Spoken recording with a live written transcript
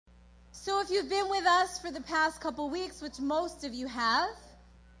So if you've been with us for the past couple weeks, which most of you have,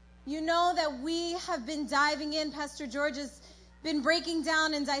 you know that we have been diving in. Pastor George has been breaking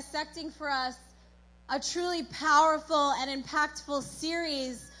down and dissecting for us a truly powerful and impactful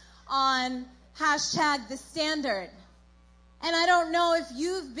series on #The Standard. And I don't know if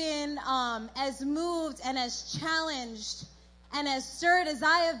you've been as moved and as challenged and as stirred as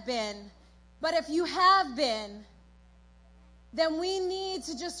I have been, but if you have been, then we need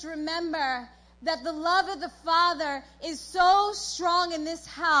to just remember that the love of the Father is so strong in this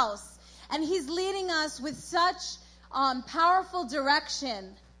house, and He's leading us with such powerful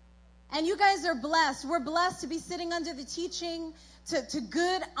direction. And you guys are blessed. We're blessed to be sitting under the teaching, to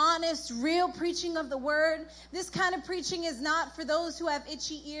good, honest, real preaching of the Word. This kind of preaching is not for those who have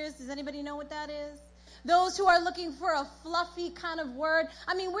itchy ears. Does anybody know what that is? Those who are looking for a fluffy kind of word.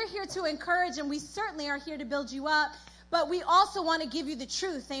 I mean, we're here to encourage, and we certainly are here to build you up. But we also want to give you the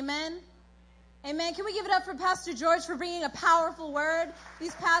truth. Amen? Amen. Can we give it up for Pastor George for bringing a powerful word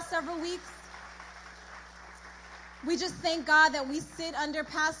these past several weeks? We just thank God that we sit under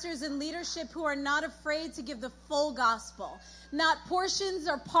pastors and leadership who are not afraid to give the full gospel. Not portions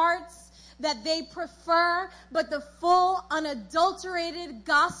or parts that they prefer, but the full, unadulterated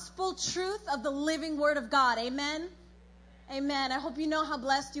gospel truth of the living Word of God. Amen? Amen. I hope you know how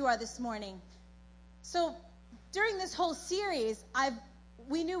blessed you are this morning. So, during this whole series,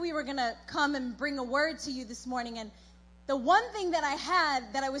 we knew we were going to come and bring a word to you this morning. And the one thing that I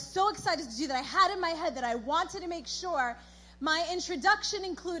had, that I was so excited to do, that I had in my head, that I wanted to make sure my introduction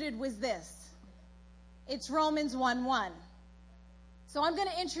included, was this. It's Romans 1:1. So I'm going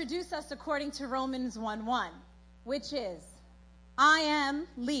to introduce us according to Romans 1:1, which is, I am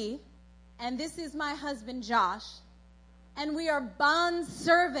Lee, and this is my husband Josh, and we are bond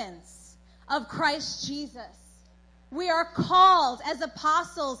servants of Christ Jesus. We are called as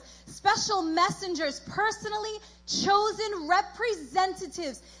apostles, special messengers, personally chosen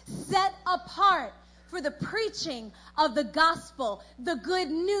representatives, set apart for the preaching of the gospel, the good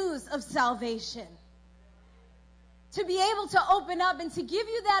news of salvation. To be able to open up and to give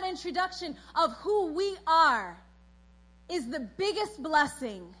you that introduction of who we are is the biggest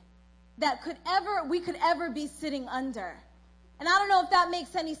blessing that we could ever be sitting under. And I don't know if that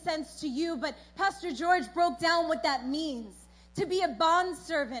makes any sense to you, but Pastor George broke down what that means. To be a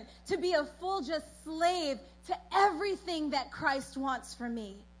bondservant, to be a full just slave to everything that Christ wants for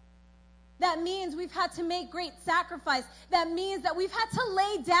me. That means we've had to make great sacrifice. That means that we've had to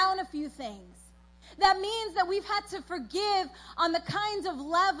lay down a few things. That means that we've had to forgive on the kinds of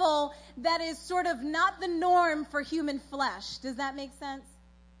level that is sort of not the norm for human flesh. Does that make sense?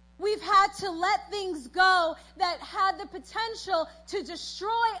 We've had to let things go that had the potential to destroy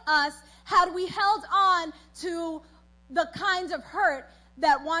us had we held on to the kinds of hurt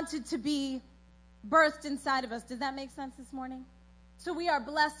that wanted to be birthed inside of us. Does that make sense this morning? So we are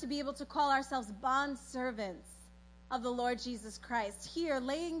blessed to be able to call ourselves bond servants of the Lord Jesus Christ, here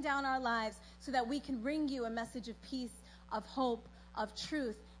laying down our lives so that we can bring you a message of peace, of hope, of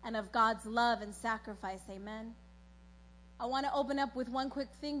truth, and of God's love and sacrifice. Amen. I want to open up with one quick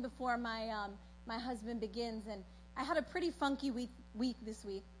thing before my husband begins. And I had a pretty funky week this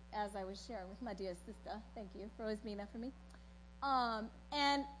week, as I was sharing with my dear sister. Thank you for always being there for me.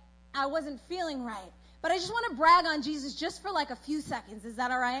 And I wasn't feeling right. But I just want to brag on Jesus just for like a few seconds. Is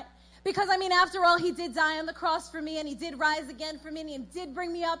that all right? Because, I mean, after all, He did die on the cross for me, and He did rise again for me, and He did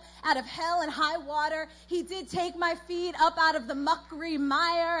bring me up out of hell and high water. He did take my feet up out of the muckery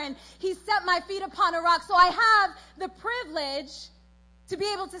mire, and He set my feet upon a rock. So I have the privilege to be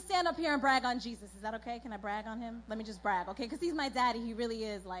able to stand up here and brag on Jesus. Is that okay? Can I brag on Him? Let me just brag, okay? Because He's my daddy. He really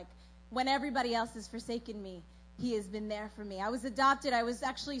is. Like, when everybody else has forsaken me, He has been there for me. I was adopted. I was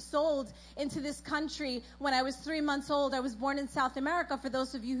actually sold into this country when I was 3 months old. I was born in South America, for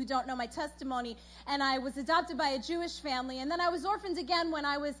those of you who don't know my testimony. And I was adopted by a Jewish family. And then I was orphaned again when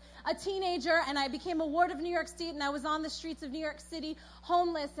I was a teenager, and I became a ward of New York State, and I was on the streets of New York City,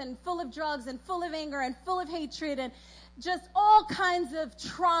 homeless and full of drugs and full of anger and full of hatred, and just all kinds of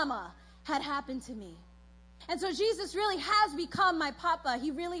trauma had happened to me. And so Jesus really has become my papa. He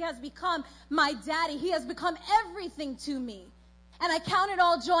really has become my daddy. He has become everything to me. And I count it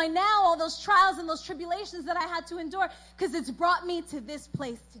all joy now, all those trials and those tribulations that I had to endure, because it's brought me to this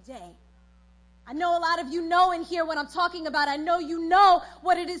place today. I know a lot of you know and hear what I'm talking about. I know you know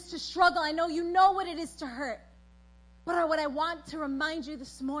what it is to struggle. I know you know what it is to hurt. But what I want to remind you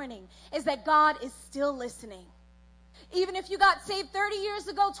this morning is that God is still listening. Even if you got saved 30 years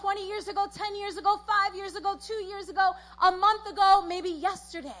ago, 20 years ago, 10 years ago, 5 years ago, 2 years ago, a month ago, maybe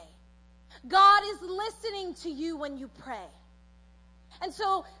yesterday, God is listening to you when you pray. And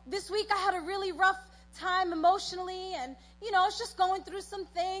so this week I had a really rough time emotionally, and I was just going through some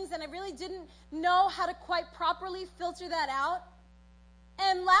things, and I really didn't know how to quite properly filter that out.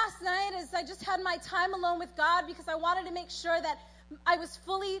 And last night, as I just had my time alone with God, because I wanted to make sure that I was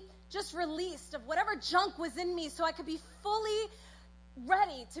fully just released of whatever junk was in me, so I could be fully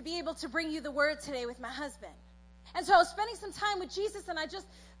ready to be able to bring you the word today with my husband. And so I was spending some time with Jesus, and I just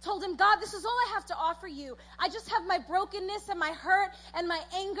told him, God, this is all I have to offer you. I just have my brokenness and my hurt and my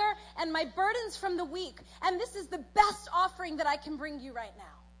anger and my burdens from the week. And this is the best offering that I can bring you right now.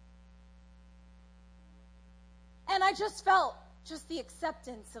 And I just felt just the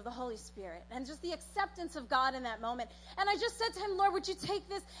acceptance of the Holy Spirit and just the acceptance of God in that moment. And I just said to him, Lord, would you take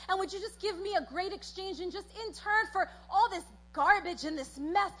this and would you just give me a great exchange, and just in turn for all this garbage and this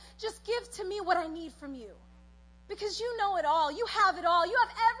mess, just give to me what I need from you. Because you know it all. You have it all. You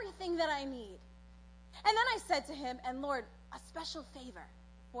have everything that I need. And then I said to him, and Lord, a special favor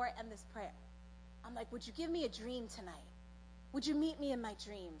before I end this prayer. I'm like, would you give me a dream tonight? Would you meet me in my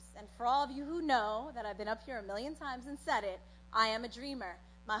dreams? And for all of you who know that I've been up here a million times and said it, I am a dreamer.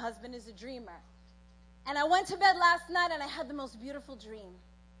 My husband is a dreamer. And I went to bed last night and I had the most beautiful dream.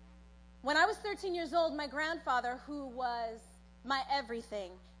 When I was 13 years old, my grandfather, who was my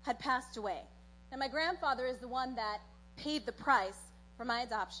everything, had passed away. And my grandfather is the one that paid the price for my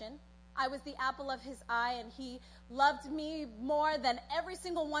adoption. I was the apple of his eye, and he loved me more than every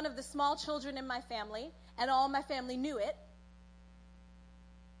single one of the small children in my family, and all my family knew it.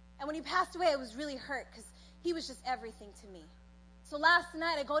 And when he passed away, I was really hurt because he was just everything to me. So last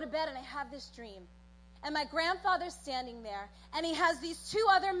night, I go to bed and I have this dream. And my grandfather's standing there, and he has these two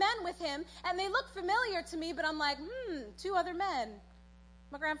other men with him, and they look familiar to me, but I'm like, two other men.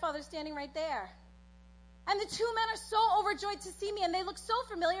 My grandfather's standing right there. And the two men are so overjoyed to see me, and they look so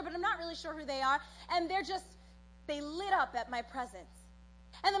familiar, but I'm not really sure who they are. And they lit up at my presence.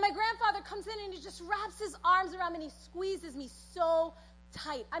 And then my grandfather comes in, and he just wraps his arms around me, and he squeezes me so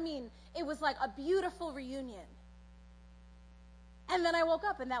tight. I mean, it was like a beautiful reunion. And then I woke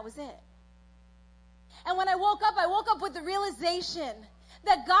up, and that was it. And when I woke up with the realization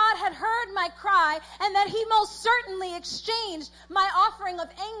that God had heard my cry, and that he most certainly exchanged my offering of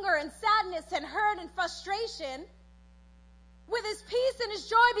anger and sadness and hurt and frustration with his peace and his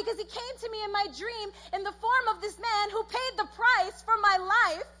joy, because he came to me in my dream in the form of this man who paid the price for my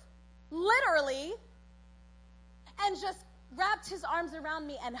life, literally, and just wrapped his arms around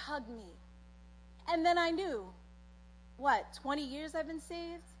me and hugged me. And then I knew, 20 years I've been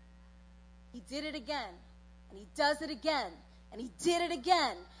saved? He did it again, and he does it again. And he did it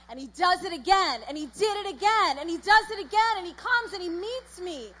again, and he does it again, and he did it again, and he does it again, and he comes and he meets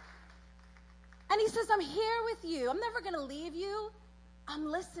me. And he says, I'm here with you. I'm never going to leave you. I'm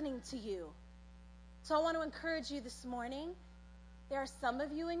listening to you. So I want to encourage you this morning. There are some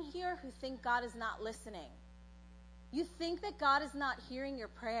of you in here who think God is not listening. You think that God is not hearing your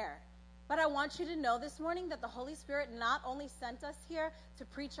prayer. But I want you to know this morning that the Holy Spirit not only sent us here to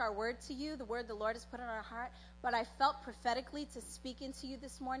preach our word to you, the word the Lord has put in our heart, but I felt prophetically to speak into you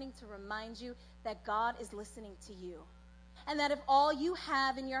this morning to remind you that God is listening to you. And that if all you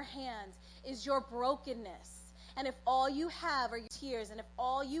have in your hands is your brokenness, and if all you have are your tears, and if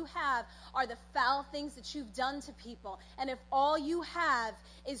all you have are the foul things that you've done to people, and if all you have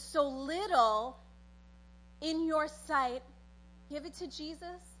is so little in your sight, give it to Jesus.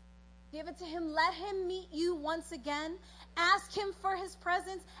 Give it to him. Let him meet you once again. Ask him for his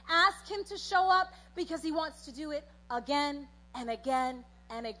presence. Ask him to show up, because he wants to do it again and again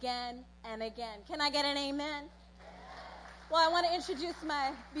and again and again. Can I get an amen? Well, I want to introduce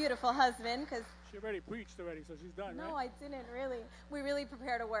my beautiful husband, because she already preached already, so she's done, right? No, I didn't really. We really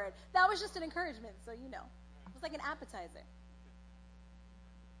prepared a word. That was just an encouragement, so you know. It was like an appetizer.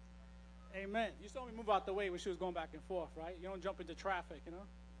 Amen. You saw me move out the way when she was going back and forth, right? You don't jump into traffic, you know?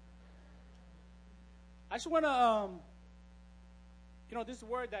 I just want to, this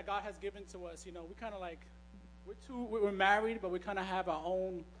word that God has given to us, we kind of like, we're married, but we kind of have our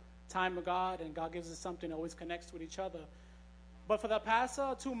own time with God, and God gives us something that always connects with each other. But for the past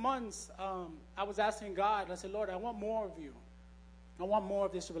 2 months, I was asking God, I said, Lord, I want more of you. I want more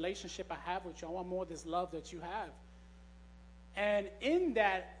of this relationship I have with you. I want more of this love that you have. And in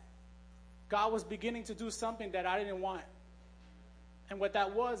that, God was beginning to do something that I didn't want. And what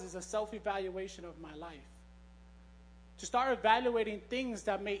that was is a self-evaluation of my life. To start evaluating things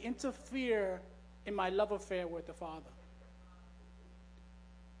that may interfere in my love affair with the Father.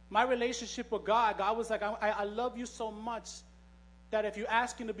 My relationship with God, God was like, I love you so much that if you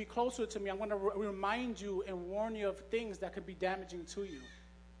ask him to be closer to me, I'm going to remind you and warn you of things that could be damaging to you.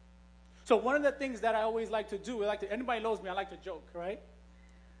 So one of the things that I always like to do, anybody knows me, I like to joke, right?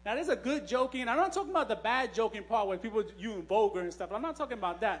 Now, there's a good joking. I'm not talking about the bad joking part where people use vulgar and stuff. I'm not talking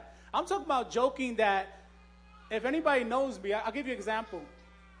about that. I'm talking about joking that if anybody knows me, I'll give you an example.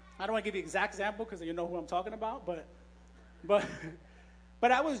 I don't want to give you an exact example because you know who I'm talking about, but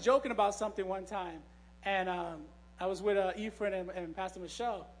I was joking about something one time, and I was with Ephraim and Pastor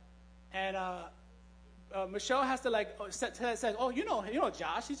Michelle, and Michelle has to say, oh, you know,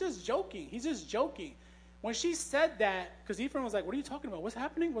 Josh, he's just joking. He's just joking. When she said that, because Ephraim was like, what are you talking about? What's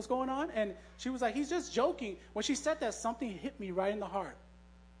happening? What's going on? And she was like, he's just joking. When she said that, something hit me right in the heart.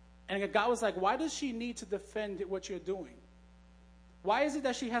 And God was like, why does she need to defend what you're doing? Why is it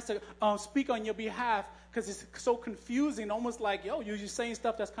that she has to speak on your behalf? Because it's so confusing, almost like, yo, you're just saying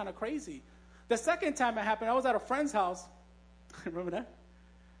stuff that's kind of crazy. The second time it happened, I was at a friend's house. Remember that?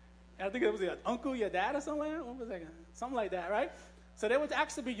 I think it was your uncle, your dad, or something like that. What was that? Something like that, right? So they would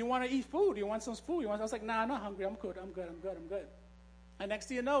ask me, you want to eat food? You want some food? I was like, nah, I'm not hungry. I'm good. And next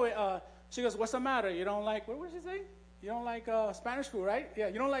thing you know, she goes, what's the matter? You don't like, what did she say? You don't like Spanish food, right? Yeah,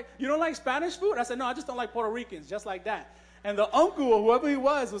 you don't like Spanish food? I said, no, I just don't like Puerto Ricans, just like that. And the uncle or whoever he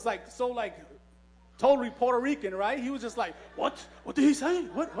was like, so like totally Puerto Rican, right? He was just like, what? What did he say?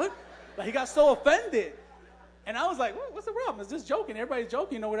 What? Like he got so offended. And I was like, what's the problem? It's just joking. Everybody's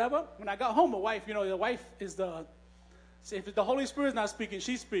joking or whatever. When I got home, the wife is if the Holy Spirit's not speaking,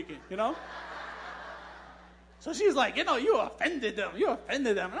 she's speaking, you know? So she's like, you offended them.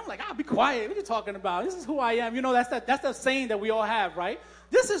 And I'm like, be quiet. What are you talking about? This is who I am. That's the saying that we all have, right?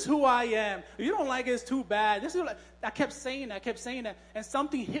 This is who I am. If you don't like it, it's too bad. I kept saying that. And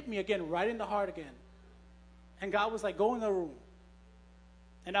something hit me again, right in the heart again. And God was like, go in the room.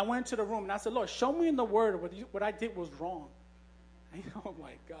 And I went to the room, and I said, Lord, show me in the Word what I did was wrong. And oh,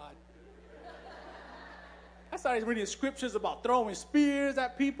 my God. I started reading scriptures about throwing spears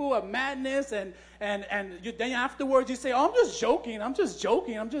at people, of madness, and then afterwards you say, oh, I'm just joking.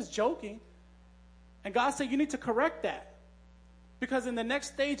 And God said, you need to correct that. Because in the next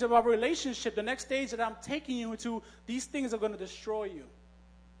stage of our relationship, the next stage that I'm taking you into, these things are going to destroy you.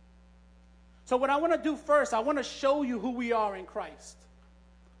 So what I want to do first, I want to show you who we are in Christ.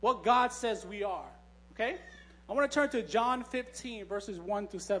 What God says we are. Okay? I want to turn to John 15, verses 1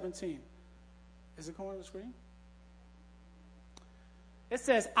 through 17. Is it going on the screen? It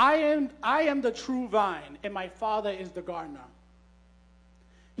says, I am the true vine, and my Father is the gardener.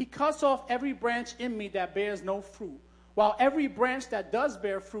 He cuts off every branch in me that bears no fruit, while every branch that does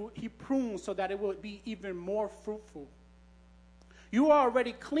bear fruit, he prunes so that it will be even more fruitful. You are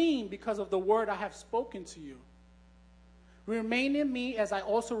already clean because of the word I have spoken to you. Remain in me as I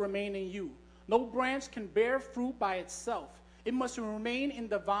also remain in you. No branch can bear fruit by itself. It must remain in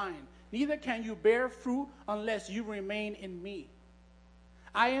the vine. Neither can you bear fruit unless you remain in me.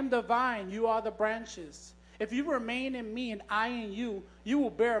 I am the vine, you are the branches. If you remain in me and I in you, you will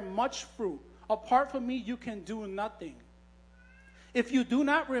bear much fruit. Apart from me, you can do nothing. If you do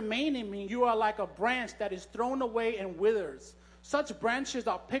not remain in me, you are like a branch that is thrown away and withers. Such branches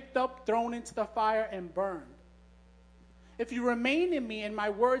are picked up, thrown into the fire, and burned. If you remain in me and my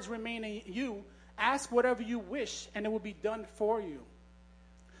words remain in you, ask whatever you wish, and it will be done for you.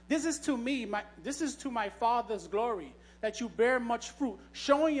 This is to my Father's glory, that you bear much fruit,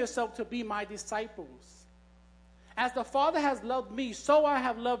 showing yourself to be my disciples. As the Father has loved me, so I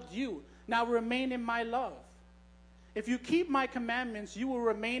have loved you. Now remain in my love. If you keep my commandments, you will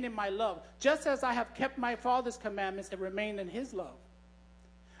remain in my love, just as I have kept my Father's commandments and remained in his love.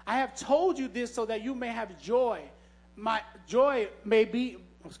 I have told you this so that you may have joy. I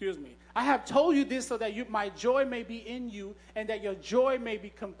have told you this so that my joy may be in you and that your joy may be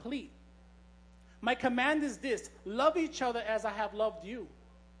complete. My command is this: love each other as I have loved you.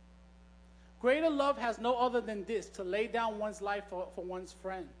 Greater love has no other than this, to lay down one's life for one's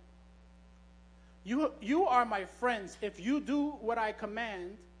friend. You are my friends. If you do what I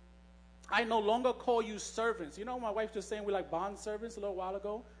command, I no longer call you servants. You know, my wife just saying we like bond servants a little while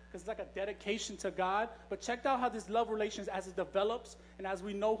ago, because it's like a dedication to God. But check out how this love relations, as it develops and as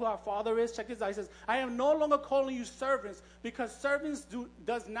we know who our Father is. Check this out. He says, I am no longer calling you servants, because servants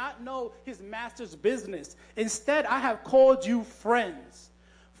does not know his master's business. Instead, I have called you friends.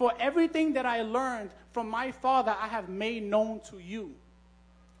 For everything that I learned from my Father, I have made known to you.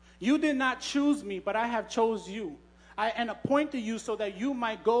 You did not choose me, but I have chose you. And appointed you so that you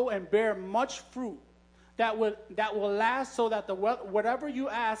might go and bear much fruit that will last, so that whatever you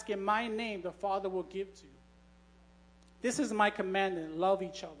ask in my name, the Father will give to you. This is my commandment: love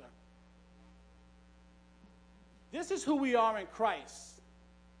each other. This is who we are in Christ.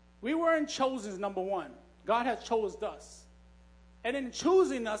 We weren't chosen, number one. God has chosen us. And in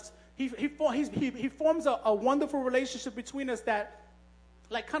choosing us, he forms a wonderful relationship between us, that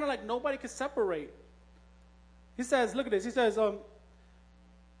like kind of like nobody could separate. He says, look at this. He says,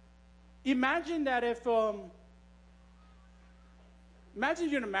 imagine that if, imagine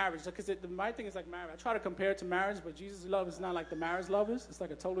you're in a marriage, because my thing is like marriage. I try to compare it to marriage, but Jesus' love is not like the marriage love is. It's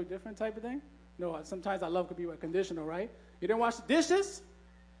like a totally different type of thing. You know, sometimes our love could be conditional, right? You didn't wash the dishes?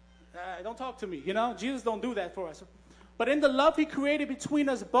 Don't talk to me, you know? Jesus don't do that for us. But in the love he created between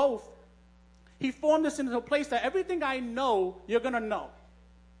us both, he formed us into a place that everything I know, you're going to know.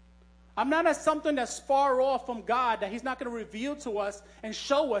 I'm not as something that's far off from God that he's not going to reveal to us and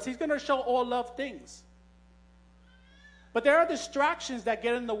show us. He's going to show all love things. But there are distractions that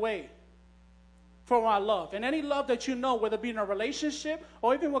get in the way from our love. And any love that you know, whether it be in a relationship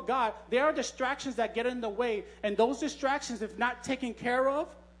or even with God, there are distractions that get in the way. And those distractions, if not taken care of,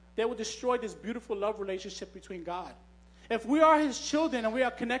 they will destroy this beautiful love relationship between God. If we are his children and we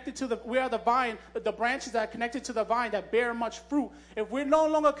are connected to we are the vine, the branches that are connected to the vine that bear much fruit, if we're no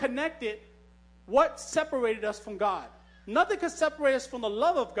longer connected, what separated us from God? Nothing could separate us from the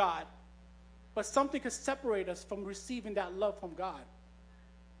love of God, but something could separate us from receiving that love from God.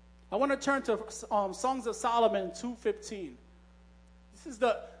 I want to turn to Songs of Solomon 2:15.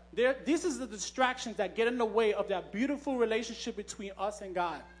 This is the distractions that get in the way of that beautiful relationship between us and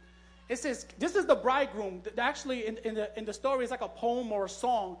God. It says, this is the bridegroom. Actually, in the story, it's like a poem or a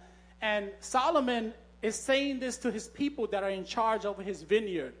song. And Solomon is saying this to his people that are in charge over his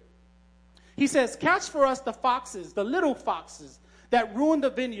vineyard. He says, catch for us the foxes, the little foxes that ruin the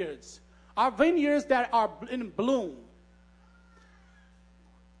vineyards, our vineyards that are in bloom.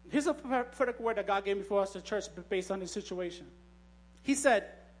 Here's a prophetic word that God gave me for us, the church, based on this situation. He said,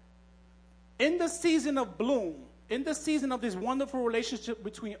 in the season of bloom, in the season of this wonderful relationship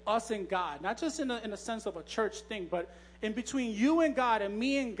between us and God, not just in a sense of a church thing, but in between you and God and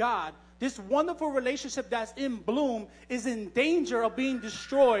me and God, this wonderful relationship that's in bloom is in danger of being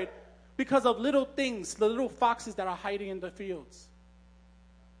destroyed because of little things, the little foxes that are hiding in the fields.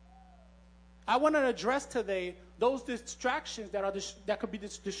 I want to address today those distractions that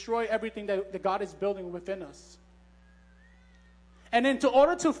could destroy everything that God is building within us. And then in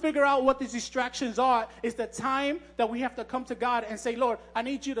order to figure out what these distractions are, is the time that we have to come to God and say, Lord, I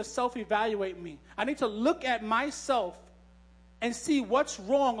need you to self-evaluate me. I need to look at myself and see what's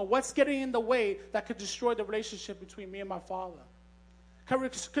wrong or what's getting in the way that could destroy the relationship between me and my Father.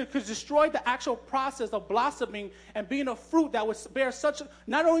 Could destroy the actual process of blossoming and being a fruit that would bear such,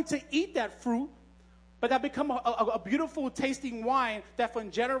 not only to eat that fruit, but that become a beautiful tasting wine that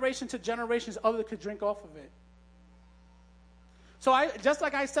from generation to generations others could drink off of it. So just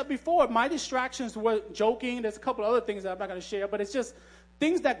like I said before, my distractions were joking. There's a couple other things that I'm not going to share, but it's just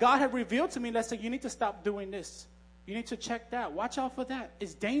things that God had revealed to me that said, you need to stop doing this. You need to check that. Watch out for that.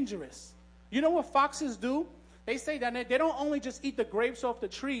 It's dangerous. You know what foxes do? They say that they don't only just eat the grapes off the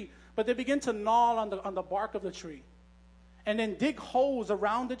tree, but they begin to gnaw on the bark of the tree. And then dig holes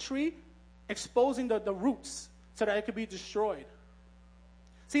around the tree, exposing the roots so that it could be destroyed.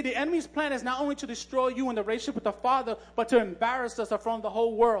 See, the enemy's plan is not only to destroy you in the relationship with the Father, but to embarrass us in front of the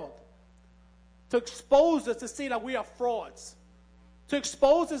whole world. To expose us to see that we are frauds. To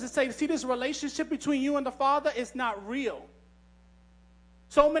expose us to say, see, this relationship between you and the Father is not real.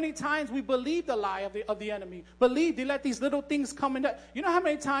 So many times we believe the lie of the enemy. They let these little things come in. You know how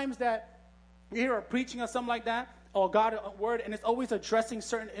many times that you hear a preaching or something like that, or God a word, and it's always addressing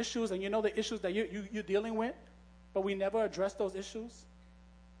certain issues, and you know the issues that you're dealing with, but we never address those issues?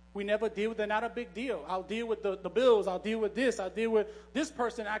 We never deal with, they're not a big deal. I'll deal with the bills. I'll deal with this. I'll deal with this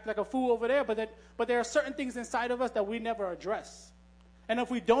person act like a fool over there. But there are certain things inside of us that we never address. And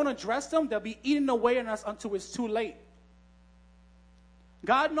if we don't address them, they'll be eating away in us until it's too late.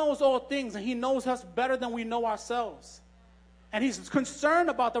 God knows all things, and he knows us better than we know ourselves. And he's concerned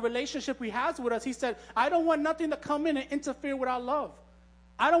about the relationship he has with us. He said, I don't want nothing to come in and interfere with our love.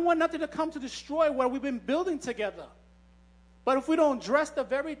 I don't want nothing to come to destroy what we've been building together. But if we don't address the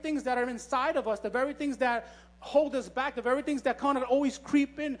very things that are inside of us, the very things that hold us back, the very things that kind of always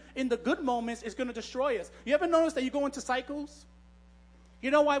creep in the good moments, is going to destroy us. You ever notice that you go into cycles?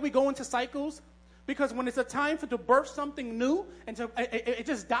 You know why we go into cycles? Because when it's a time to birth something new, and it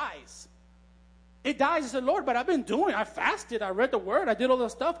just dies. It dies. I said, Lord, but I fasted, I read the word, I did all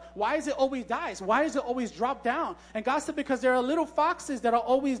this stuff. Why is it always dies? Why is it always drop down? And God said, because there are little foxes that are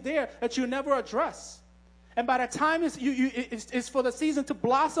always there that you never address. And by the time it's for the season to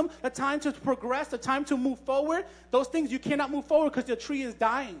blossom, the time to progress, the time to move forward, those things you cannot move forward because the tree is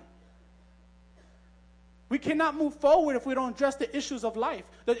dying. We cannot move forward if we don't address the issues of life,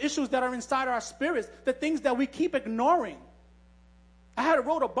 the issues that are inside our spirits, the things that we keep ignoring. I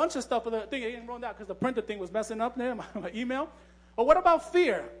wrote a bunch of stuff, but the thing I didn't write down because the printer thing was messing up there, my email. Or what about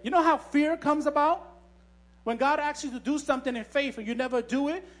fear? You know how fear comes about? When God asks you to do something in faith and you never do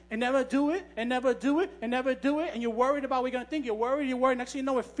it, and never do it, and never do it, and never do it, and you're worried about what you're going to think. You're worried. Next thing you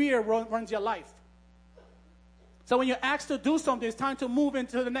know it, fear runs your life. So when you're asked to do something, it's time to move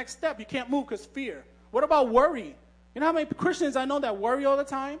into the next step. You can't move because fear. What about worry? You know how many Christians I know that worry all the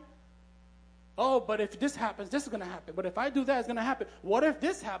time? Oh, but if this happens, this is going to happen. But if I do that, it's going to happen. What if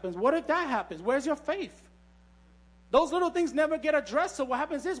this happens? What if that happens? Where's your faith? Those little things never get addressed. So what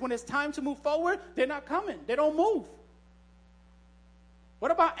happens is when it's time to move forward, they're not coming. They don't move.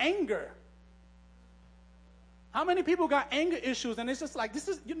 What about anger? How many people got anger issues? And it's just like, this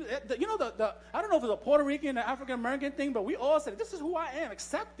is, I don't know if it's a Puerto Rican or African American thing, but we all say, this is who I am.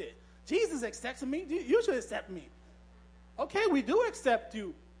 Accept it. Jesus accepts me. You should accept me. Okay, we do accept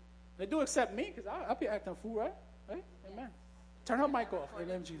you. They do accept me because I'll be acting a fool, right? Right? Amen. Turn her mic off in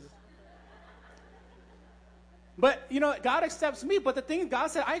the name of Jesus. But, God accepts me. But the thing is, God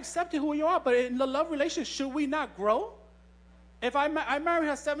said, I accepted who you are. But in the love relationship, should we not grow? If I married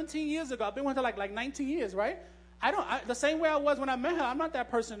her 17 years ago, I've been with her like 19 years, right? The same way I was when I met her, I'm not that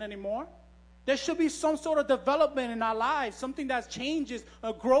person anymore. There should be some sort of development in our lives, something that changes,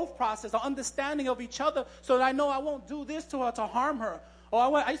 a growth process, an understanding of each other, so that I know I won't do this to her to harm her.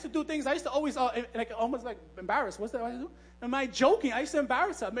 Or I used to do things, I used to always, almost like embarrass. What's that I do? Am I joking? I used to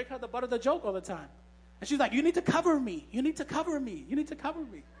embarrass her, make her the butt of the joke all the time. And she's like, you need to cover me. You need to cover me. You need to cover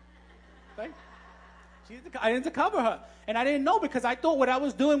me. Right? I need to cover her. And I didn't know because I thought what I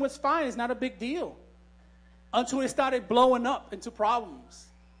was doing was fine. It's not a big deal. Until it started blowing up into problems.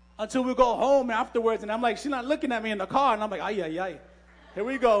 Until we go home afterwards, and I'm like, she's not looking at me in the car, and I'm like, ay, ay, ay. Here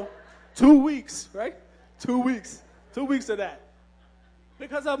we go. 2 weeks, right? 2 weeks. 2 weeks of that.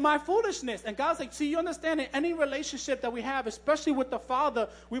 Because of my foolishness. And God's like, see, you understand, in any relationship that we have, especially with the Father,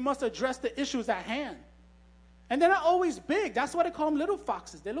 we must address the issues at hand. And they're not always big. That's why they call them little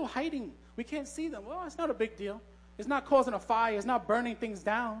foxes. They're little hiding. We can't see them. Well, it's not a big deal. It's not causing a fire. It's not burning things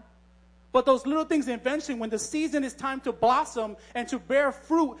down. But those little things eventually, when the season is time to blossom and to bear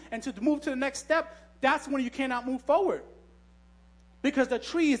fruit and to move to the next step, that's when you cannot move forward. Because the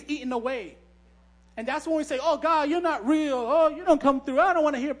tree is eaten away. And that's when we say, oh, God, you're not real. Oh, you don't come through. I don't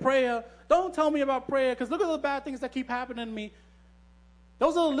want to hear prayer. Don't tell me about prayer because look at the bad things that keep happening to me.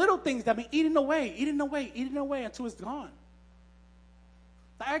 Those are the little things that be eating away until it's gone.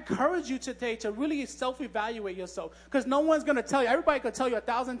 I encourage you today to really self-evaluate yourself because no one's going to tell you. Everybody could tell you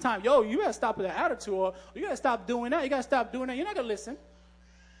 1,000 times, yo, you got to stop with that attitude or you got to stop doing that. You got to stop doing that. You're not going to listen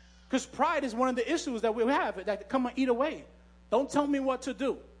because pride is one of the issues that we have that come and eat away. Don't tell me what to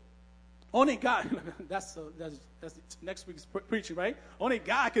do. Only God, that's next week's preaching, right? Only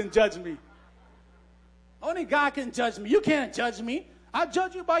God can judge me. Only God can judge me. You can't judge me. I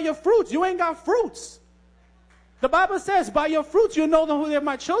judge you by your fruits. You ain't got fruits. The Bible says, by your fruits, you'll know who they're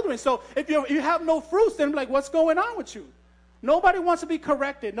my children. So if you have no fruits, then like, what's going on with you? Nobody wants to be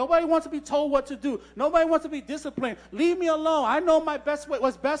corrected. Nobody wants to be told what to do. Nobody wants to be disciplined. Leave me alone. I know my best way,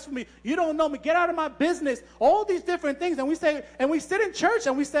 what's best for me. You don't know me. Get out of my business. All these different things. And we sit in church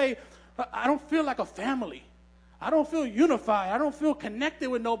and we say, I don't feel like a family. I don't feel unified. I don't feel connected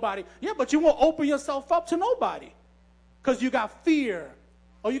with nobody. Yeah, but you won't open yourself up to nobody because you got fear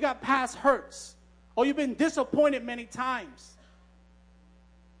or you got past hurts. Or you've been disappointed many times.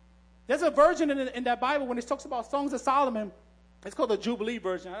 There's a version in that Bible when it talks about Songs of Solomon. It's called the Jubilee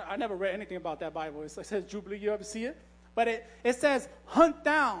version. I never read anything about that Bible. It says Jubilee. You ever see it? But it says, hunt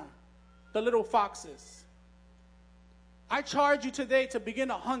down the little foxes. I charge you today to begin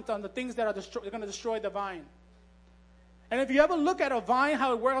to hunt on the things that are going to destroy the vine. And if you ever look at a vine,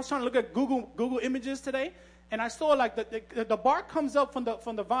 how it works, I was trying to look at Google images today. And I saw like the bark comes up from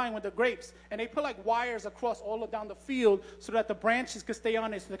the vine with the grapes, and they put like wires across all down the field so that the branches can stay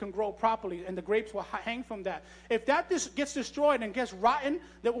on it so they can grow properly, and the grapes will hang from that. If that gets destroyed and gets rotten,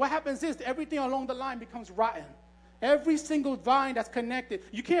 then what happens is everything along the line becomes rotten. Every single vine that's connected.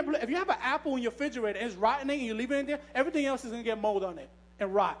 You can't if you have an apple in your refrigerator and it's rotting and you leave it in there, everything else is going to get mold on it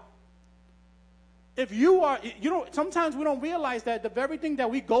and rot. If sometimes we don't realize that the very thing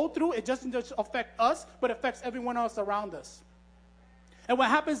that we go through, it doesn't just affect us, but affects everyone else around us. And what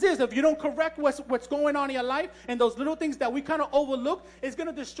happens is, if you don't correct what's going on in your life, and those little things that we kind of overlook, it's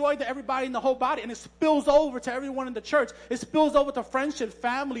going to destroy everybody in the whole body, and it spills over to everyone in the church. It spills over to friendship,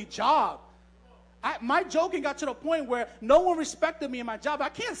 family, job. My joking got to the point where no one respected me in my job. I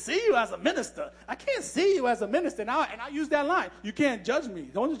can't see you as a minister. I can't see you as a minister. And I use that line. You can't judge me.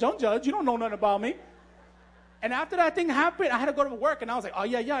 Don't judge. You don't know nothing about me. And after that thing happened, I had to go to work. And I was like, oh,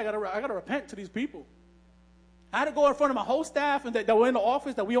 yeah, I got to repent to these people. I had to go in front of my whole staff and that were in the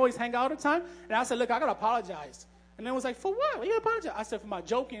office that we always hang out all the time. And I said, look, I got to apologize. And they was like, for what? Why you apologize? I said, for my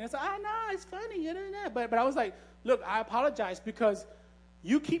joking. I said, no, it's funny. But I was like, look, I apologize because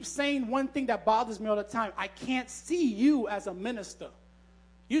you keep saying one thing that bothers me all the time. I can't see you as a minister.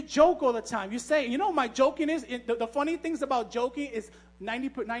 You joke all the time. You say, you know, my joking is, the funny things about joking is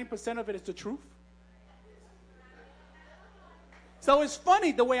 90% of it is the truth. So it's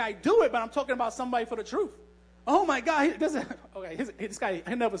funny the way I do it, but I'm talking about somebody for the truth. Oh my God, this guy,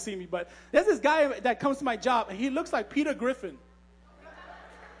 he'll never see me, but there's this guy that comes to my job, and he looks like Peter Griffin.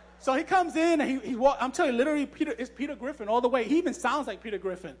 So he comes in, and I'm telling you, literally, it's Peter Griffin all the way. He even sounds like Peter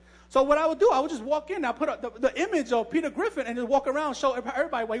Griffin. So what I would do, I would just walk in, I put up the image of Peter Griffin, and just walk around, show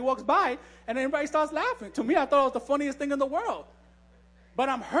everybody while he walks by, and then everybody starts laughing. To me, I thought it was the funniest thing in the world. But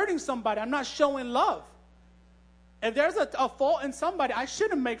I'm hurting somebody. I'm not showing love. If there's a fault in somebody, I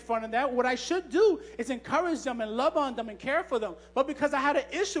shouldn't make fun of that. What I should do is encourage them and love on them and care for them. But because I had an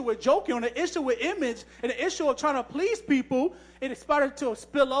issue with joking, an issue with image, and an issue of trying to please people, it started to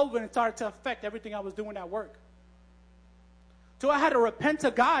spill over and it started to affect everything I was doing at work. So I had to repent to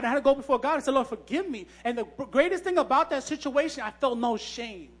God. I had to go before God and say, Lord, forgive me. And the greatest thing about that situation, I felt no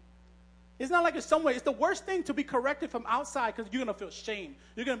shame. It's not like it's somewhere. It's the worst thing to be corrected from outside because you're going to feel shame.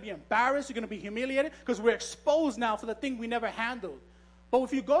 You're going to be embarrassed. You're going to be humiliated because we're exposed now for the thing we never handled. But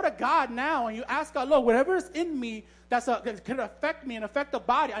if you go to God now and you ask God, Lord, whatever is in me that can affect me and affect the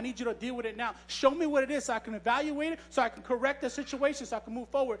body, I need you to deal with it now. Show me what it is so I can evaluate it, so I can correct the situation, so I can move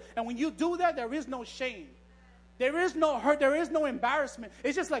forward. And when you do that, there is no shame. There is no hurt. There is no embarrassment.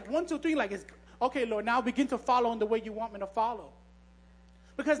 It's just like 1, 2, 3, like, it's, okay, Lord, now begin to follow in the way you want me to follow.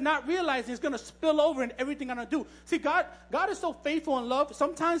 Because not realizing it's going to spill over in everything I'm going to do. See, God is so faithful and love.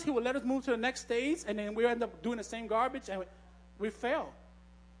 Sometimes he will let us move to the next stage, and then we end up doing the same garbage, and we fail.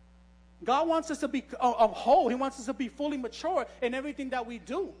 God wants us to be whole. He wants us to be fully mature in everything that we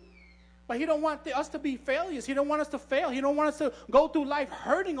do. But he don't want us to be failures. He don't want us to fail. He don't want us to go through life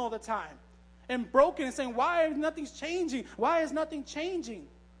hurting all the time and broken and saying, why is nothing's changing? Why is nothing changing?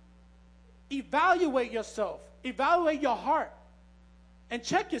 Evaluate yourself. Evaluate your heart. And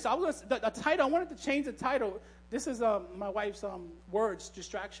check yourself. The title, I wanted to change the title. This is my wife's words,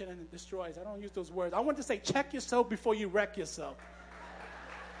 distraction and destroys. I don't use those words. I wanted to say, check yourself before you wreck yourself.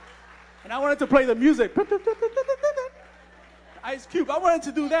 And I wanted to play the music. Ice Cube. I wanted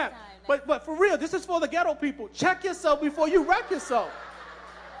to do that. But for real, this is for the ghetto people. Check yourself before you wreck yourself.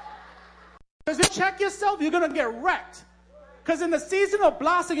 Because if you check yourself, you're going to get wrecked. Because in the season of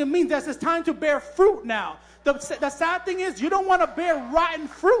blossoming, it means that it's time to bear fruit now. The sad thing is, you don't want to bear rotten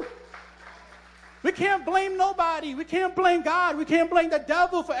fruit. We can't blame nobody. We can't blame God. We can't blame the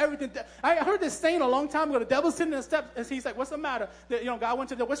devil for everything. I heard this saying a long time ago. The devil's sitting in the steps, and he's like, what's the matter? God went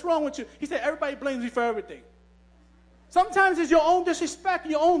to them. What's wrong with you? He said, everybody blames me for everything. Sometimes it's your own disrespect,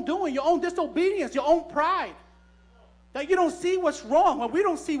 your own doing, your own disobedience, your own pride. That you don't see what's wrong. Well, we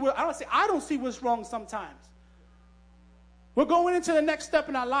don't see I don't see what's wrong sometimes. We're going into the next step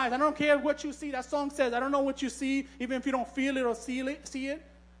in our lives. I don't care what you see. That song says, I don't know what you see, even if you don't feel it or see it.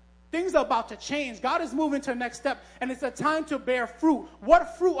 Things are about to change. God is moving to the next step, and it's a time to bear fruit.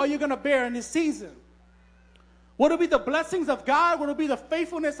 What fruit are you going to bear in this season? Would it be the blessings of God? Would it be the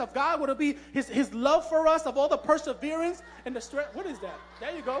faithfulness of God? Would it be his love for us, of all the perseverance and the strength? What is that?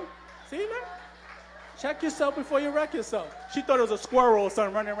 There you go. See that? Check yourself before you wreck yourself. She thought it was a squirrel or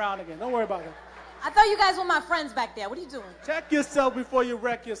something running around again. Don't worry about it. I thought you guys were my friends back there. What are you doing? Check yourself before you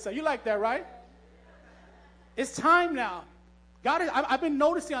wreck yourself. You like that, right? It's time now. I've been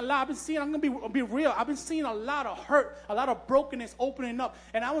noticing a lot. I've been seeing, I'm going to be real. I've been seeing a lot of hurt, a lot of brokenness opening up.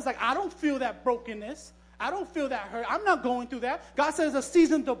 And I was like, I don't feel that brokenness. I don't feel that hurt. I'm not going through that. God says it's a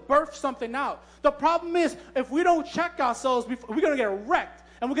season to birth something out. The problem is, if we don't check ourselves, we're going to get wrecked.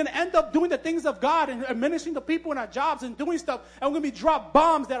 And we're going to end up doing the things of God and administering to people in our jobs and doing stuff. And we're going to be dropped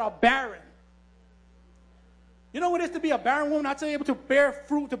bombs that are barren. You know what it is to be a barren woman, not to be able to bear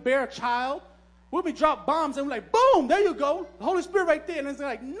fruit, to bear a child? We'll be dropped bombs and we're like, boom, there you go. The Holy Spirit right there. And it's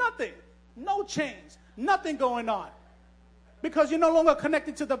like nothing. No change. Nothing going on. Because you're no longer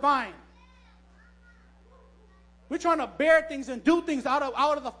connected to the vine. We're trying to bear things and do things out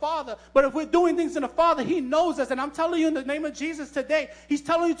of the Father. But if we're doing things in the Father, He knows us. And I'm telling you in the name of Jesus today, He's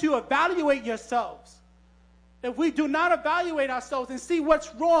telling you to evaluate yourselves. If we do not evaluate ourselves and see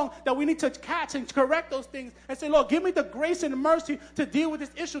what's wrong, that we need to catch and correct those things and say, Lord, give me the grace and the mercy to deal with this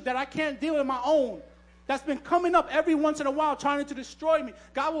issue that I can't deal with my own. That's been coming up every once in a while trying to destroy me.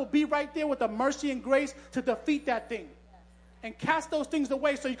 God will be right there with the mercy and grace to defeat that thing. And cast those things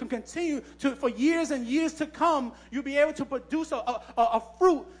away so you can continue to, for years and years to come, you'll be able to produce a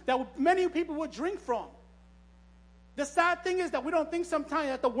fruit that many people will drink from. The sad thing is that we don't think sometimes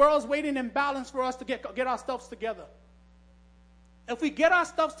that the world's waiting in balance for us to get our stuff together. If we get our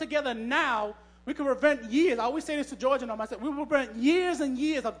stuff together now, we can prevent years. I always say this to George and them. I said, we will prevent years and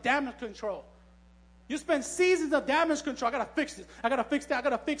years of damage control. You spend seasons of damage control. I got to fix this. I got to fix that. I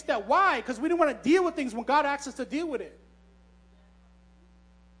got to fix that. Why? Because we didn't want to deal with things when God asked us to deal with it.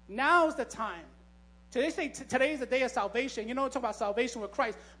 Now's the time. Today is the day of salvation. You know, we're talking about salvation with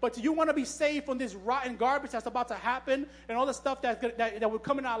Christ. But do you want to be saved from this rotten garbage that's about to happen and all the stuff that will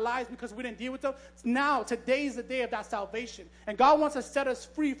come in our lives because we didn't deal with them? Now, today is the day of that salvation. And God wants to set us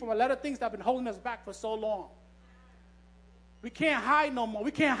free from a lot of things that have been holding us back for so long. We can't hide no more.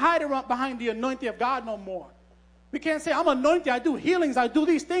 We can't hide around behind the anointing of God no more. We can't say, I'm anointed, I do healings, I do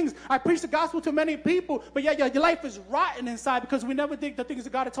these things, I preach the gospel to many people, but yet your life is rotten inside because we never did the things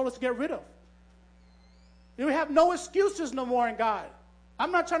that God had told us to get rid of. We have no excuses no more in God.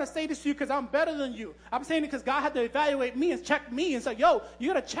 I'm not trying to say this to you because I'm better than you. I'm saying it because God had to evaluate me and check me and say, yo,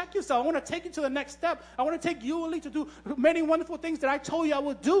 you got to check yourself. I want to take you to the next step. I want to take you and Lee to do many wonderful things that I told you I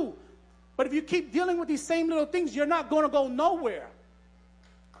would do. But if you keep dealing with these same little things, you're not going to go nowhere.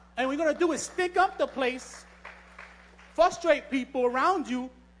 And what we're going to do is stink up the place, frustrate people around you,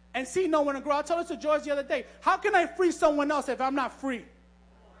 and see no one to grow. I told this to George the other day. How can I free someone else if I'm not free?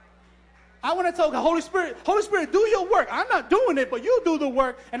 I want to tell the Holy Spirit, do your work. I'm not doing it, but you do the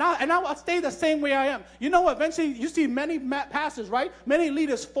work, and I'll stay the same way I am. You know, eventually you see many pastors, right? Many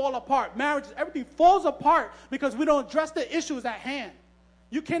leaders fall apart. Marriages, everything falls apart because we don't address the issues at hand.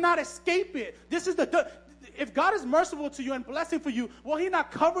 You cannot escape it. If God is merciful to you and blessing for you, will he not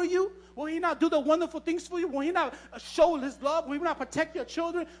cover you? Will he not do the wonderful things for you? Will he not show his love? Will he not protect your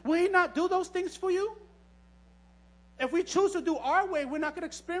children? Will he not do those things for you? If we choose to do our way, we're not going to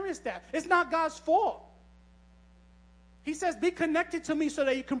experience that. It's not God's fault. He says, be connected to me so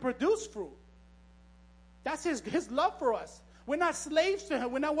that you can produce fruit. That's his love for us. We're not slaves to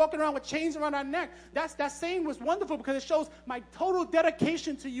him. We're not walking around with chains around our neck. That saying was wonderful because it shows my total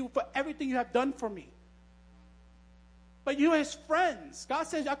dedication to you for everything you have done for me. But you're his friends. God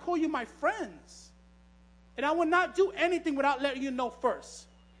says, I call you my friends. And I will not do anything without letting you know first.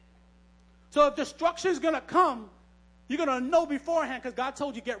 So if destruction is going to come, you're going to know beforehand because God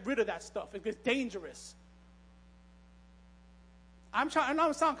told you get rid of that stuff. It gets dangerous. I know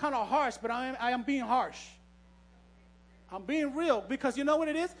it sounds kind of harsh, but I am being harsh. I'm being real because you know what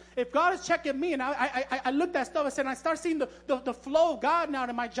it is? If God is checking me and I looked at stuff and I start seeing the flow of God now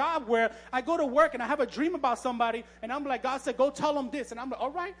in my job where I go to work and I have a dream about somebody and I'm like, God said, go tell them this. And I'm like, all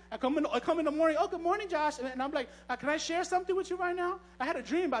right. I come in the morning, oh, good morning, Josh. And I'm like, can I share something with you right now? I had a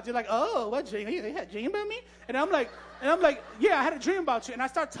dream about you. Like, oh, what dream? You had a dream about me? And I'm like, yeah, I had a dream about you. And I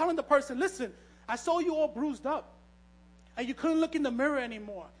start telling the person, listen, I saw you all bruised up and you couldn't look in the mirror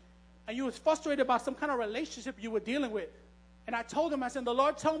anymore. And you was frustrated about some kind of relationship you were dealing with. And I told him, I said, the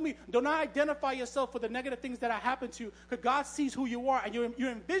Lord told me, do not identify yourself for the negative things that have happened to you, because God sees who you are, and you're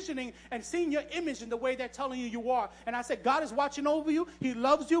envisioning and seeing your image in the way they're telling you are. And I said, God is watching over you. He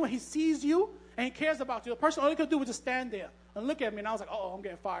loves you, and he sees you, and he cares about you. The person all he could do was just stand there and look at me, and I was like, oh, I'm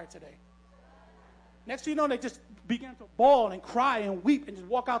getting fired today. Next thing you know, they just began to bawl and cry and weep and just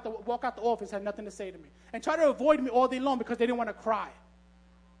walk out the office, had nothing to say to me, and try to avoid me all day long because they didn't want to cry.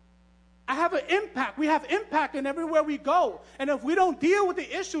 I have an impact. We have impact in everywhere we go. And if we don't deal with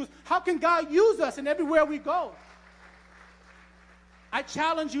the issues, how can God use us in everywhere we go? I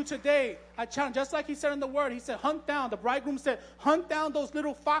challenge you today. Just like he said in the word, he said, hunt down. The bridegroom said, hunt down those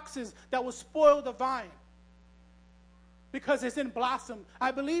little foxes that will spoil the vine. Because it's in blossom.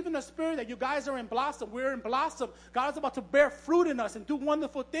 I believe in the spirit that you guys are in blossom. We're in blossom. God is about to bear fruit in us and do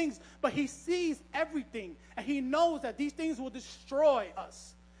wonderful things. But he sees everything. And he knows that these things will destroy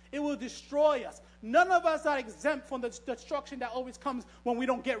us. It will destroy us. None of us are exempt from the destruction that always comes when we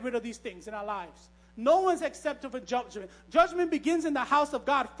don't get rid of these things in our lives. No one's exempt from judgment. Judgment begins in the house of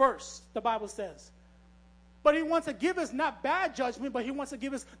God first, the Bible says. But he wants to give us not bad judgment, but he wants to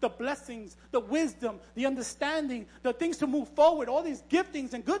give us the blessings, the wisdom, the understanding, the things to move forward, all these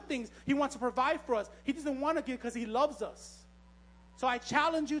giftings and good things he wants to provide for us. He doesn't want to give because he loves us. So I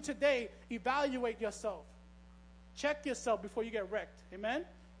challenge you today, evaluate yourself. Check yourself before you get wrecked. Amen?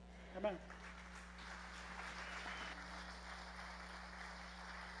 Amen.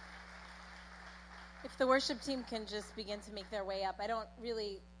 If the worship team can just begin to make their way up. I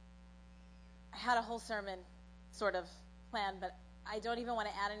had a whole sermon sort of planned, but I don't even want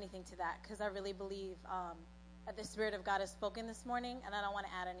to add anything to that because I really believe that the Spirit of God has spoken this morning, and I don't want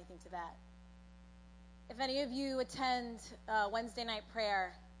to add anything to that. If any of you attend Wednesday night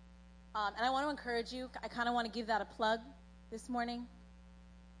prayer, and I want to encourage you, I kind of want to give that a plug this morning.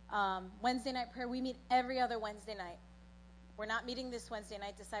 Wednesday night prayer, we meet every other Wednesday night. We're not meeting this Wednesday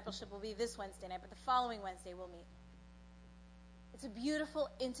night. Discipleship will be this Wednesday night, but the following Wednesday we'll meet. It's a beautiful,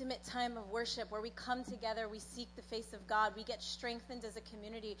 intimate time of worship where we come together, we seek the face of God, we get strengthened as a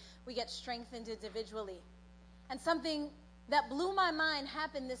community, we get strengthened individually. And something that blew my mind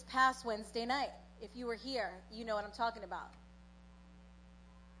happened this past Wednesday night. If you were here, you know what I'm talking about.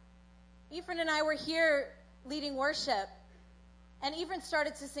 Ephraim and I were here leading worship, and Ephraim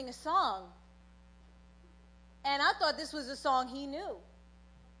started to sing a song. And I thought this was a song he knew.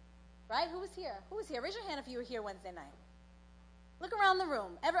 Right? Who was here? Who was here? Raise your hand if you were here Wednesday night. Look around the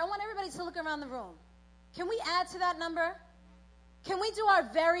room. I want everybody to look around the room. Can we add to that number? Can we do our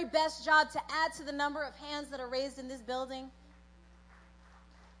very best job to add to the number of hands that are raised in this building?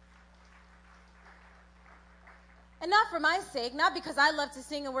 And not for my sake, not because I love to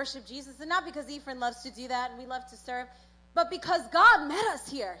sing and worship Jesus, and not because Ephraim loves to do that and we love to serve, but because God met us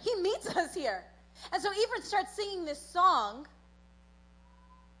here. He meets us here. And so Ephraim starts singing this song,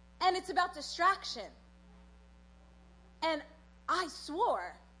 and it's about distraction. And I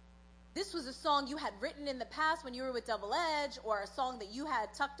swore this was a song you had written in the past when you were with Double Edge, or a song that you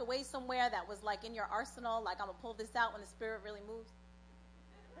had tucked away somewhere that was like in your arsenal, like I'm going to pull this out when the Spirit really moves.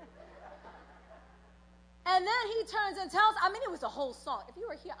 And then he turns and tells, it was a whole song. If you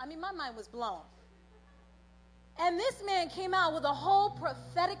were here, my mind was blown. And this man came out with a whole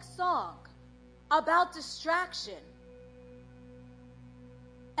prophetic song about distraction.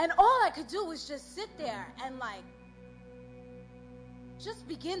 And all I could do was just sit there and just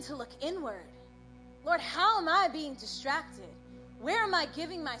begin to look inward. Lord, how am I being distracted? Where am I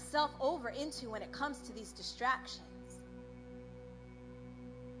giving myself over into when it comes to these distractions?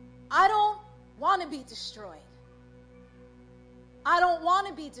 I don't want to be destroyed. I don't want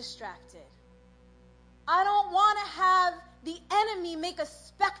to be distracted. I don't want to have the enemy make a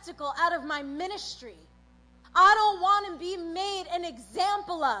spectacle out of my ministry. I don't want to be made an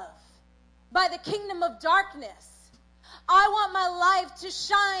example of by the kingdom of darkness. I want my life to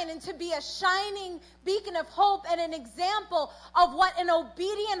shine and to be a shining beacon of hope and an example of what an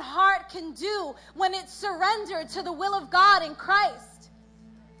obedient heart can do when it's surrendered to the will of God in Christ.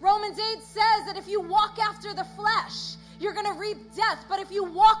 Romans 8 says that if you walk after the flesh, you're going to reap death. But if you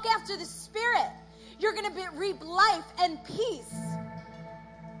walk after the Spirit, you're going to reap life and peace.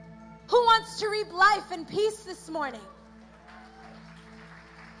 Who wants to reap life and peace this morning?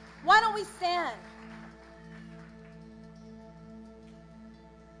 Why don't we stand?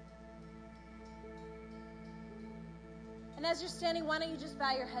 And as you're standing, why don't you just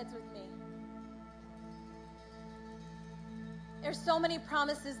bow your heads with me? There's so many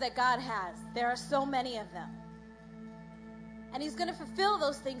promises that God has. There are so many of them. And he's going to fulfill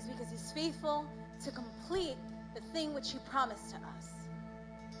those things because he's faithful to complete the thing which he promised to us.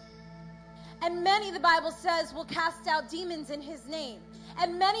 And many, the Bible says, will cast out demons in his name.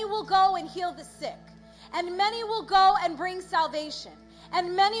 And many will go and heal the sick. And many will go and bring salvation.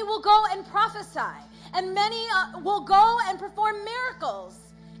 And many will go and prophesy. And many will go and perform miracles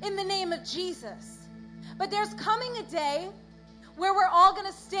in the name of Jesus. But there's coming a day where we're all going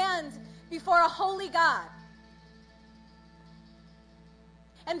to stand before a holy God.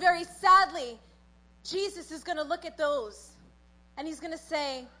 And very sadly, Jesus is going to look at those and he's going to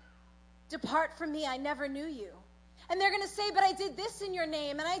say, "Depart from me, I never knew you." And they're going to say, "But I did this in your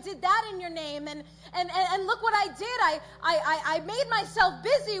name, and I did that in your name, and look what I did. I made myself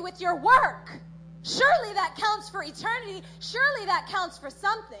busy with your work. Surely that counts for eternity. Surely that counts for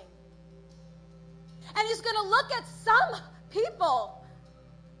something." And he's going to look at some people,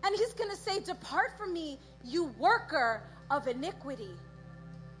 and he's going to say, "Depart from me, you worker of iniquity."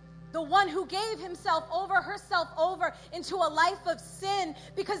 The one who gave herself over into a life of sin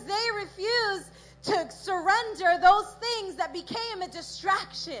because they refused to surrender those things that became a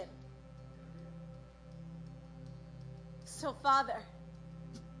distraction. So, Father,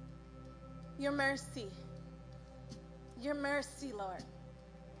 your mercy, Lord.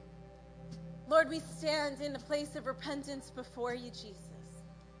 Lord, we stand in a place of repentance before you, Jesus,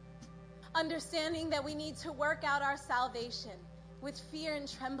 understanding that we need to work out our salvation with fear and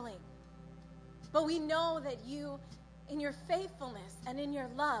trembling. But we know that you, in your faithfulness and in your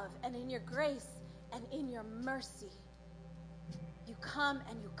love and in your grace and in your mercy, you come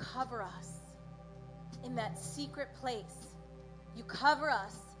and you cover us in that secret place. You cover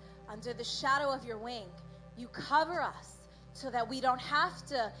us under the shadow of your wing. You cover us so that we don't have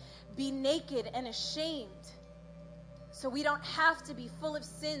to be naked and ashamed. So we don't have to be full of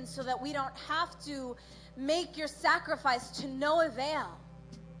sin, so that we don't have to make your sacrifice to no avail.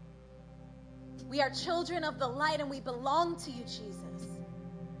 We are children of the light and we belong to you, Jesus.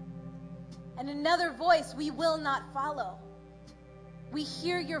 And another voice we will not follow. We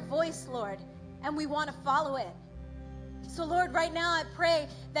hear your voice, Lord, and we want to follow it. So, Lord, right now I pray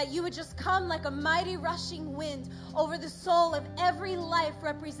that you would just come like a mighty rushing wind over the soul of every life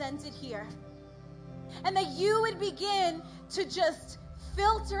represented here. And that you would begin to just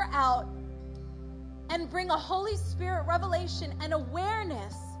filter out and bring a Holy Spirit revelation and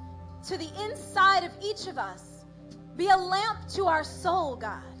awareness to the inside of each of us. Be a lamp to our soul,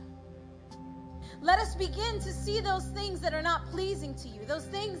 God. Let us begin to see those things that are not pleasing to you, those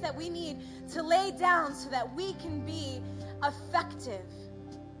things that we need to lay down so that we can be effective,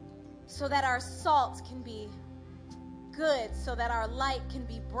 so that our salt can be good, so that our light can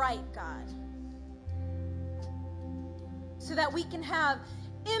be bright, God, so that we can have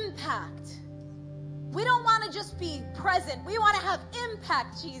impact. We don't want to just be present. We want to have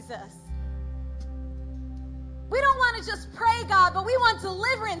impact, Jesus. We don't want to just pray, God, but we want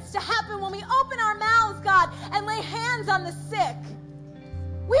deliverance to happen when we open our mouths, God, and lay hands on the sick.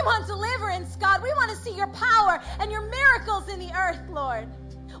 We want deliverance, God. We want to see your power and your miracles in the earth, Lord.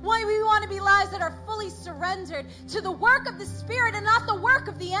 We want to be lives that are fully surrendered to the work of the Spirit and not the work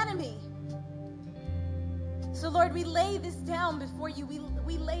of the enemy. So, Lord, we lay this down before you.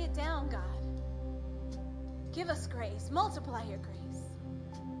 We lay it down, God. Give us grace. Multiply your grace.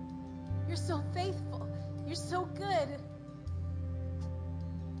 You're so faithful. You're so good.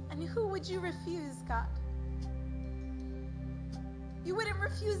 And who would you refuse, God? You wouldn't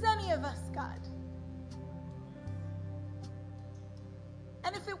refuse any of us, God.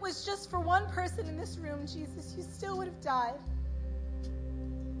 And if it was just for one person in this room, Jesus, you still would have died.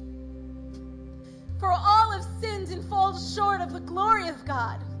 For all have sinned and fall short of the glory of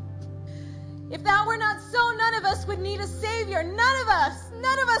God. If that were not so, none of us would need a Savior. None of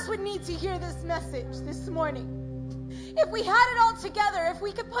us would need to hear this message this morning. If we had it all together, if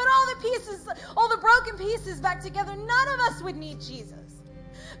we could put all the pieces, all the broken pieces back together, none of us would need Jesus.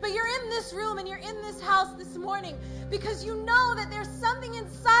 But you're in this room and you're in this house this morning because you know that there's something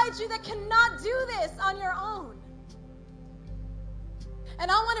inside you that cannot do this on your own.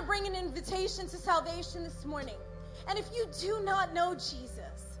 And I want to bring an invitation to salvation this morning. And if you do not know Jesus,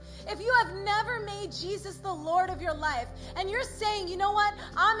 if you have never made Jesus the Lord of your life, and you're saying, you know what,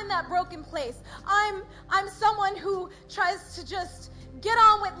 I'm in that broken place. I'm someone who tries to just get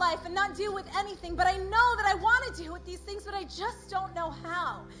on with life and not deal with anything, but I know that I want to deal with these things, but I just don't know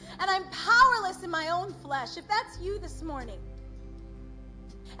how. And I'm powerless in my own flesh. If that's you this morning,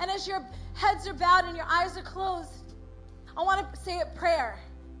 and as your heads are bowed and your eyes are closed, I want to say a prayer.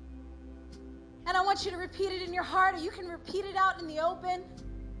 And I want you to repeat it in your heart, or you can repeat it out in the open.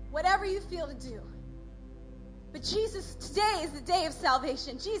 Whatever you feel to do. But Jesus, today is the day of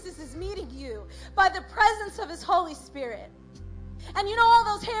salvation. Jesus is meeting you by the presence of his Holy Spirit. And you know all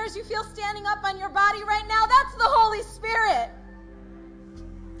those hairs you feel standing up on your body right now? That's the Holy Spirit.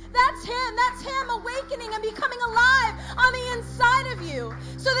 That's him awakening and becoming alive on the inside of you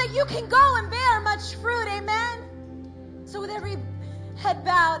so that you can go and bear much fruit. Amen? So with every head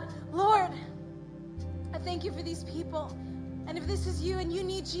bowed, Lord, I thank you for these people. And if this is you and you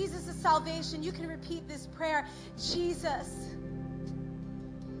need Jesus' salvation, you can repeat this prayer. Jesus,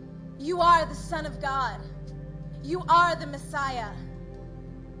 you are the Son of God. You are the Messiah.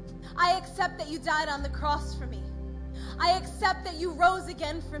 I accept that you died on the cross for me. I accept that you rose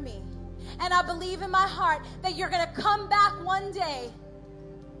again for me. And I believe in my heart that you're going to come back one day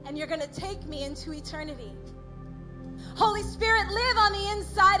and you're going to take me into eternity. Holy Spirit, live on the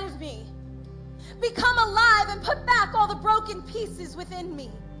inside of me. Become alive and put back all the broken pieces within me.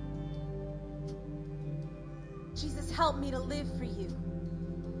 Jesus, help me to live for you.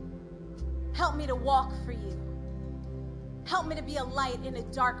 Help me to walk for you. Help me to be a light in a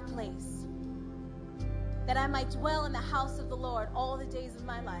dark place, that I might dwell in the house of the Lord all the days of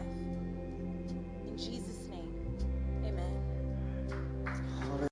my life. In Jesus'